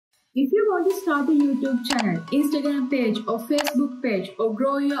If you want to start a YouTube channel, Instagram page or Facebook page or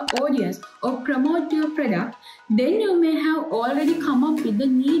grow your audience or promote your product, then you may have already come up with the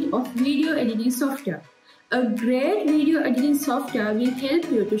need of video editing software. A great video editing software will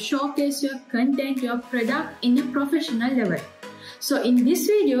help you to showcase your content, your product in a professional level. So in this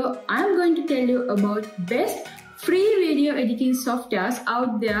video, I'm going to tell you about best free video editing softwares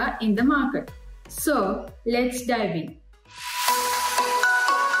out there in the market. So let's dive in.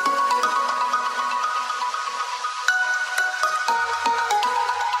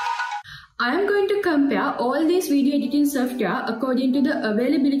 I am going to compare all these video editing software according to the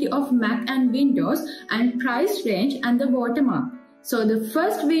availability of Mac and Windows and price range and the watermark. So the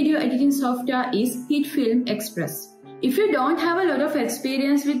first video editing software is HitFilm Express. If you don't have a lot of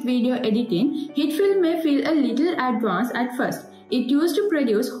experience with video editing, HitFilm may feel a little advanced at first. It used to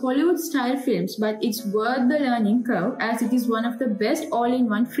produce Hollywood-style films, but it's worth the learning curve as it is one of the best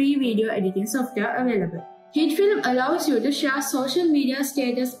all-in-one free video editing software available. HitFilm allows you to share social media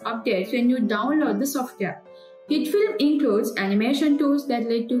status updates when you download the software. HitFilm includes animation tools that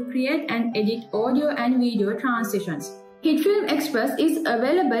let you create and edit audio and video transitions. HitFilm Express is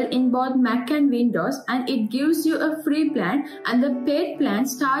available in both Mac and Windows, and it gives you a free plan, and the paid plan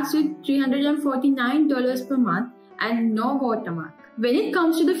starts with $349 per month and no watermark. When it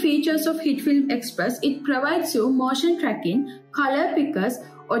comes to the features of HitFilm Express, it provides you motion tracking, color pickers,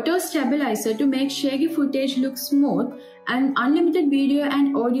 auto stabilizer to make shaky footage look smooth, an unlimited video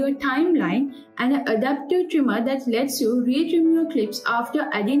and audio timeline, and an adaptive trimmer that lets you retrim your clips after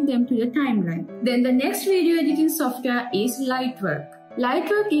adding them to the timeline. Then the next video editing software is Lightwork.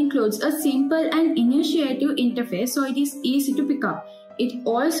 Lightwork includes a simple and intuitive interface, so it is easy to pick up. It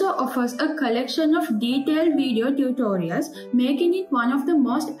also offers a collection of detailed video tutorials, making it one of the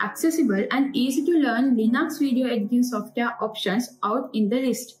most accessible and easy to learn Linux video editing software options out in the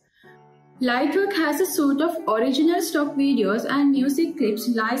list. Lightwork has a suite of original stock videos and music clips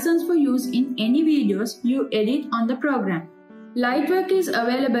licensed for use in any videos you edit on the program. Lightwork is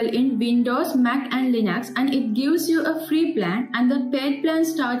available in Windows, Mac and Linux, and it gives you a free plan, and the paid plan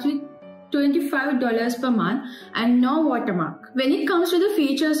starts with $25 per month and no watermark. When it comes to the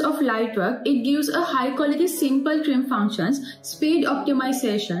features of Lightwork, it gives a high quality simple trim functions, speed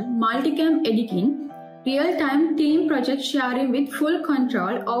optimization, multicam editing, real-time team project sharing with full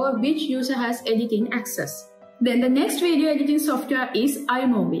control over which user has editing access. Then the next video editing software is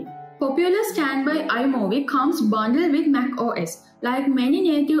iMovie. Popular standby iMovie comes bundled with Mac OS. Like many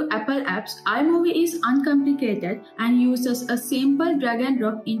native Apple apps, iMovie is uncomplicated and uses a simple drag and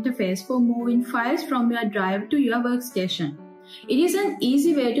drop interface for moving files from your drive to your workstation. It is an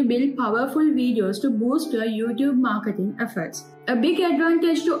easy way to build powerful videos to boost your YouTube marketing efforts. A big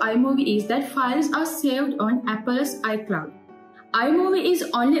advantage to iMovie is that files are saved on Apple's iCloud. iMovie is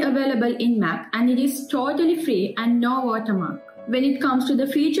only available in Mac, and it is totally free and no watermark. When it comes to the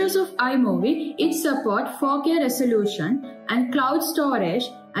features of iMovie, it supports 4K resolution and cloud storage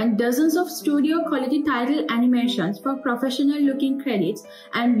and dozens of studio quality title animations for professional looking credits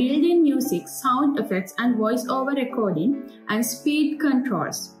and built-in music, sound effects and voiceover recording and speed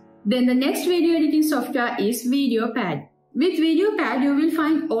controls. Then the next video editing software is VideoPad. With VideoPad, you will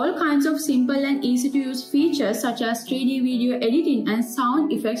find all kinds of simple and easy to use features such as 3D video editing and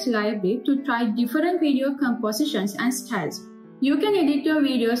sound effects library to try different video compositions and styles. You can edit your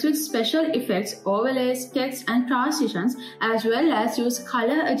videos with special effects, overlays, text and transitions, as well as use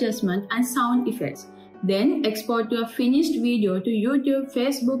color adjustment and sound effects. Then export your finished video to YouTube,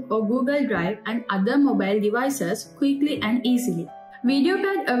 Facebook or Google Drive and other mobile devices quickly and easily.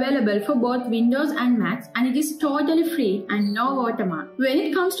 VideoPad available for both Windows and Macs, and it is totally free and no watermark. When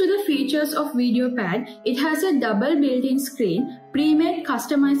it comes to the features of VideoPad, it has a double built-in screen, pre-made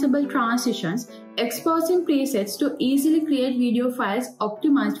customizable transitions, exposing presets to easily create video files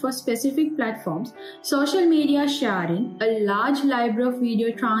optimized for specific platforms, social media sharing, a large library of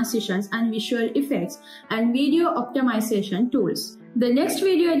video transitions and visual effects, and video optimization tools. The next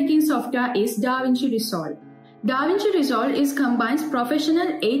video editing software is DaVinci Resolve. DaVinci Resolve combines professional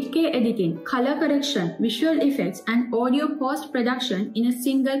 8K editing, color correction, visual effects, and audio post-production in a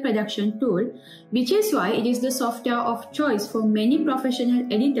single production tool, which is why it is the software of choice for many professional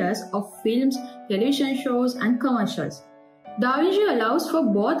editors of films, television shows, and commercials. DaVinci allows for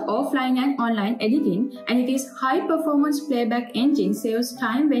both offline and online editing, and it is high-performance playback engine saves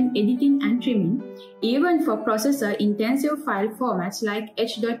time when editing and trimming, even for processor-intensive file formats like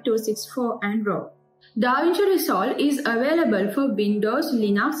H.264 and RAW. DaVinci Resolve is available for Windows,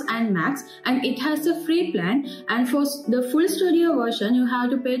 Linux and Macs, and it has a free plan, and for the full studio version you have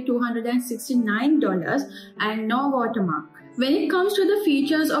to pay $269 and no watermark. When it comes to the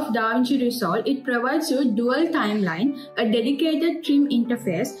features of DaVinci Resolve, it provides you dual timeline, a dedicated trim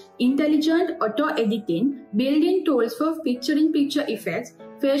interface, intelligent auto editing, built-in tools for picture-in-picture effects,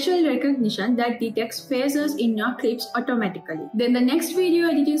 facial recognition that detects faces in your clips automatically. Then the next video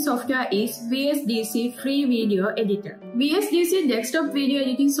editing software is VSDC Free Video Editor. VSDC desktop video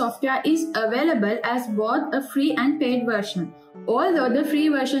editing software is available as both a free and paid version. Although the free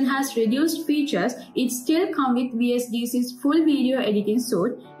version has reduced features, it still comes with VSDC's full video editing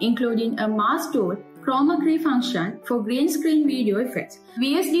suite, including a mask tool, chroma key function for green screen video effects.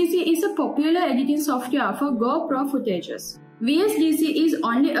 VSDC is a popular editing software for GoPro footages. VSDC is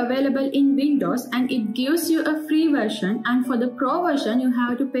only available in Windows and it gives you a free version, and for the Pro version you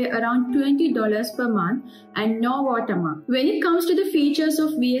have to pay around $20 per month and no watermark. When it comes to the features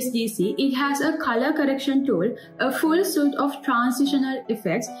of VSDC, it has a color correction tool, a full suite of transitional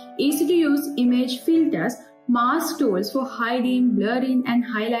effects, easy to use image filters, mask tools for hiding, blurring and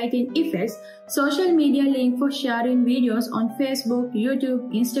highlighting effects, social media link for sharing videos on Facebook,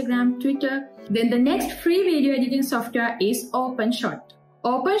 YouTube, Instagram, Twitter. Then the next free video editing software is OpenShot.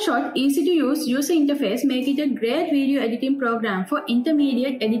 OpenShot easy to use user interface make it a great video editing program for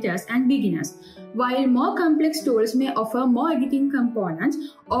intermediate editors and beginners. While more complex tools may offer more editing components,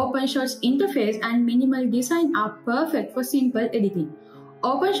 OpenShot's interface and minimal design are perfect for simple editing.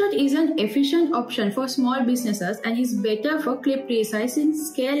 OpenShot is an efficient option for small businesses and is better for clip resizing,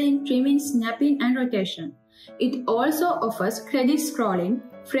 scaling, trimming, snapping and rotation. It also offers credit scrolling,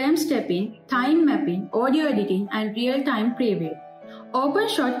 frame stepping, time mapping, audio editing and real-time preview.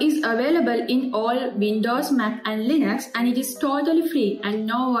 OpenShot is available in all Windows, Mac and Linux, and it is totally free and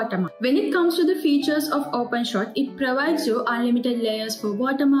no watermark. When it comes to the features of OpenShot, it provides you unlimited layers for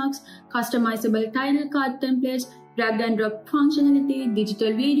watermarks, customizable title card templates, drag and drop functionality,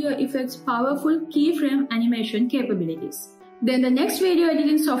 digital video effects, powerful keyframe animation capabilities. Then the next video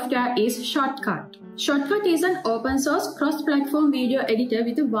editing software is Shotcut. Shotcut is an open source cross-platform video editor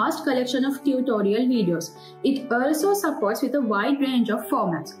with a vast collection of tutorial videos. It also supports with a wide range of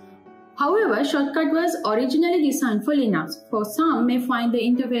formats. However, Shotcut was originally designed for Linux. For some may find the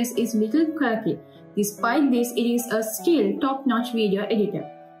interface is little quirky. Despite this, it is a still top-notch video editor.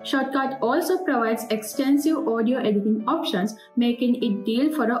 Shotcut also provides extensive audio editing options, making it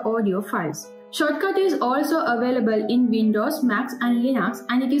ideal for audio files. Shotcut is also available in Windows, Mac and Linux,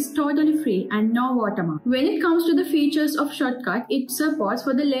 and it is totally free and no watermark. When it comes to the features of Shotcut, it supports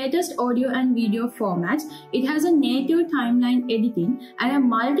for the latest audio and video formats. It has a native timeline editing and a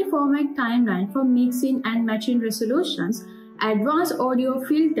multi-format timeline for mixing and matching resolutions, advanced audio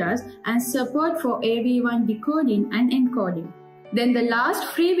filters, and support for AV1 decoding and encoding. Then the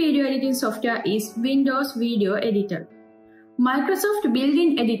last free video editing software is Windows Video Editor. Microsoft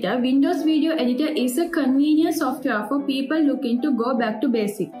built-in editor, Windows Video Editor is a convenient software for people looking to go back to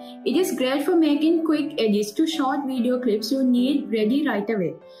basic. It is great for making quick edits to short video clips you need ready right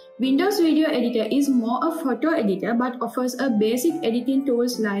away. Windows Video Editor is more a photo editor but offers a basic editing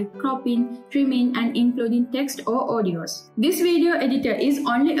tools like cropping, trimming and including text or audios. This video editor is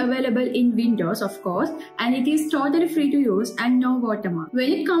only available in Windows of course, and it is totally free to use and no watermark. When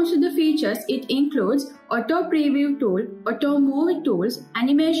it comes to the features, it includes auto preview tool, auto move tools,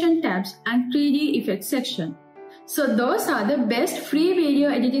 animation tabs and 3D effects section. So those are the best free video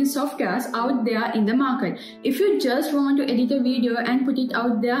editing softwares out there in the market. If you just want to edit a video and put it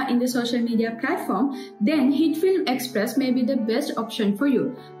out there in the social media platform, then HitFilm Express may be the best option for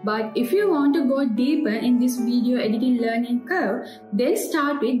you. But if you want to go deeper in this video editing learning curve, then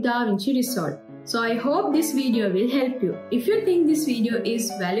start with DaVinci Resolve. So I hope this video will help you. If you think this video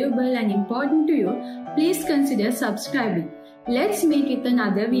is valuable and important to you, please consider subscribing. Let's meet with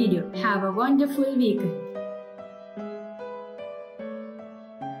another video. Have a wonderful weekend.